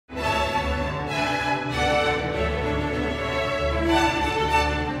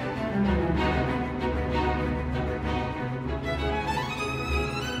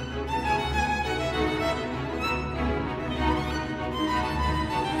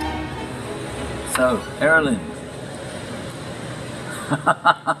So, Errollyn.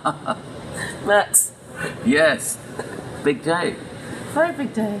 Max. Yes, big day. Very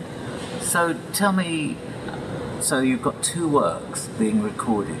big day. So tell me, so you've got two works being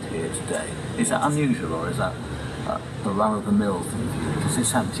recorded here today. Is that unusual, or is that the run-of-the-mill thing for you? Does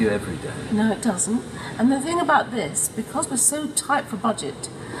this happen to you every day? No, it doesn't. And the thing about this, because we're so tight for budget,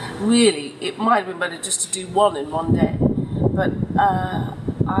 really, it might have been better just to do one in one day. But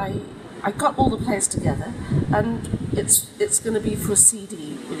I got all the players together, and it's going to be for a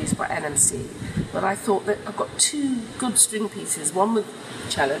CD released by NMC. But I thought that I've got two good string pieces, one with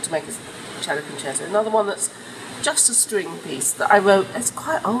cello to make a cello concerto, another one that's just a string piece that I wrote. It's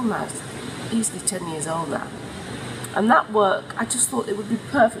quite old now, it's easily 10 years old now. And that work, I just thought it would be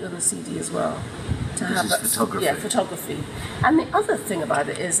perfect on the CD as well. To this have is that, photography. Yeah, photography. And the other thing about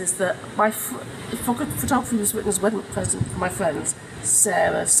it is that my photography was written as wedding present for my friends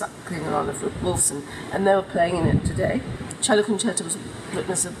Sarah Suckling and Oliver Wilson, and they were playing in it today. Cello Concerto was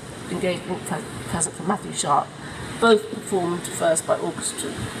written as an engagement present for Matthew Sharp, both performed first by Orchestra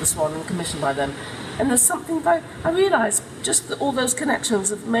X and commissioned by them. And there's something I realised just that all those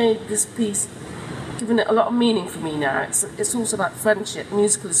connections have made this piece, given it a lot of meaning for me now. It's also about friendship,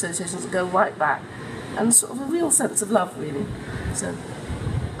 musical associations that go right back, and sort of a real sense of love, really. So.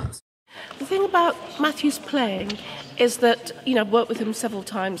 The thing about Matthew's playing is that, you know, I've worked with him several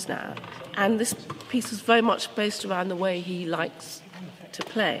times now, and this piece is very much based around the way he likes to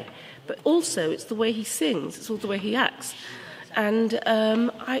play, but also it's the way he sings, it's all the way he acts. And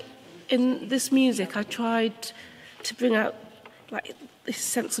in this music, I tried to bring out like this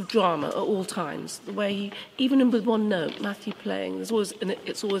sense of drama at all times. The way he, even with one note, Matthew playing, it's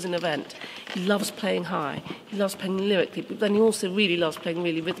always an event. He loves playing high, he loves playing lyrically, but then he also really loves playing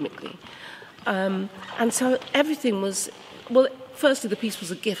really rhythmically. And so everything was, well, firstly the piece was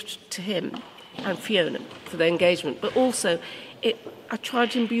a gift to him and Fiona for their engagement, but also I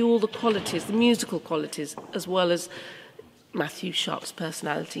tried to imbue all the qualities, the musical qualities, as well as Matthew Sharp's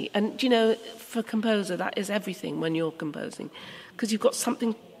personality. And, you know, for a composer, that is everything when you're composing, because you've got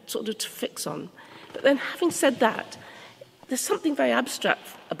something sort of to fix on. But then having said that, there's something very abstract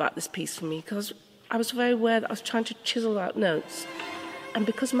about this piece for me, because I was very aware that I was trying to chisel out notes. And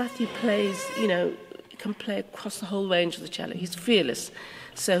because Matthew plays, you know, can play across the whole range of the cello, he's fearless.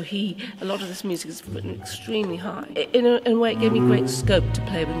 So a lot of this music is written extremely high. In a way, it gave me great scope to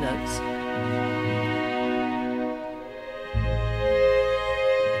play with notes.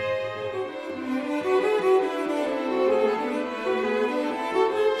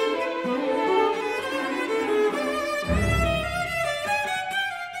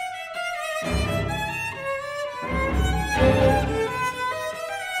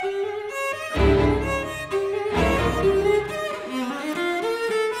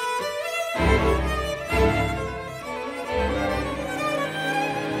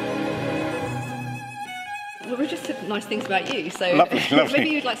 We just said nice things about you, so lovely. Maybe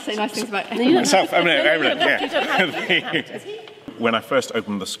you'd like to say nice things about myself. You don't have to. When I first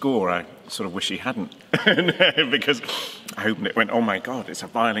opened the score, I sort of wish he hadn't, because I opened it and went, oh my God, it's a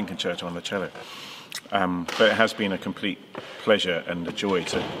violin concerto on the cello. But it has been a complete pleasure and a joy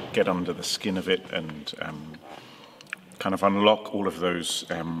to get under the skin of it and kind of unlock all of those,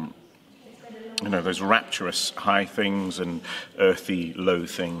 you know, those rapturous high things and earthy low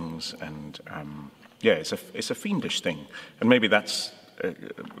things, and yeah, it's a fiendish thing, and maybe that's.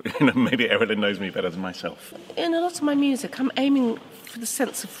 You know, maybe Errollyn knows me better than myself. In a lot of my music, I'm aiming for the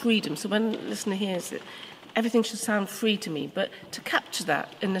sense of freedom. So when the listener hears it, everything should sound free to me. But to capture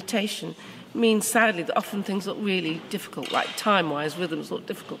that in notation means, sadly, that often things look really difficult, like time-wise, rhythms look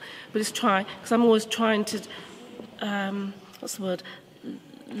difficult. But it's because I'm always trying to,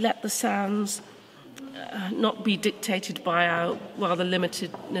 let the sounds not be dictated by our rather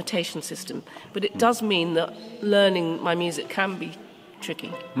limited notation system. But it does mean that learning my music can be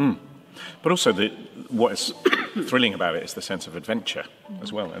tricky. But also what is thrilling about it is the sense of adventure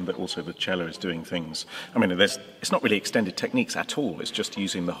as well, and that also the cello is doing things. I mean, it's not really extended techniques at all, it's just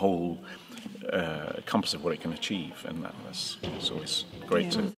using the whole compass of what it can achieve, and that's always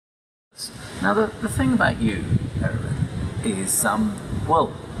great too. Now the thing about you, Errollyn, is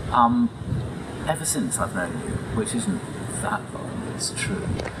ever since I've known you, which isn't that long, it's true,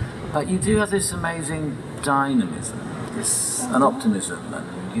 but you do have this amazing dynamism, an optimism,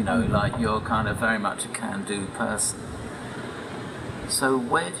 and, you know, like you're kind of very much a can-do person. So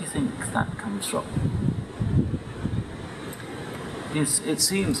where do you think that comes from? It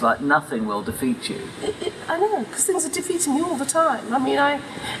seems like nothing will defeat you. I know, because things are defeating me all the time. I mean,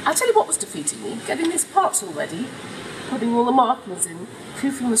 I'll tell you what was defeating me, getting these parts all ready, putting all the markings in,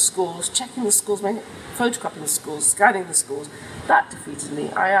 proofing the scores, checking the scores, photographing the scores, scanning the scores. That defeated me.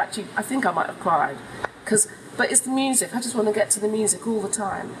 I think I might have cried. But it's the music. I just want to get to the music all the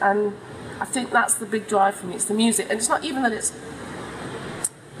time. And I think that's the big drive for me. It's the music. And it's not even that it's...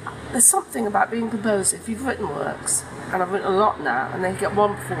 There's something about being composer. If you've written works, and I've written a lot now, and they get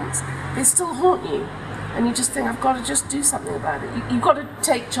one performance, they still haunt you. And you just think, I've got to just do something about it. You've got to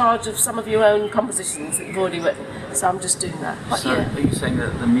take charge of some of your own compositions that you've already written. So I'm just doing that. But so yeah. Are you saying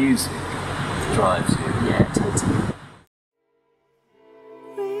that the music drives you? Yeah, totally.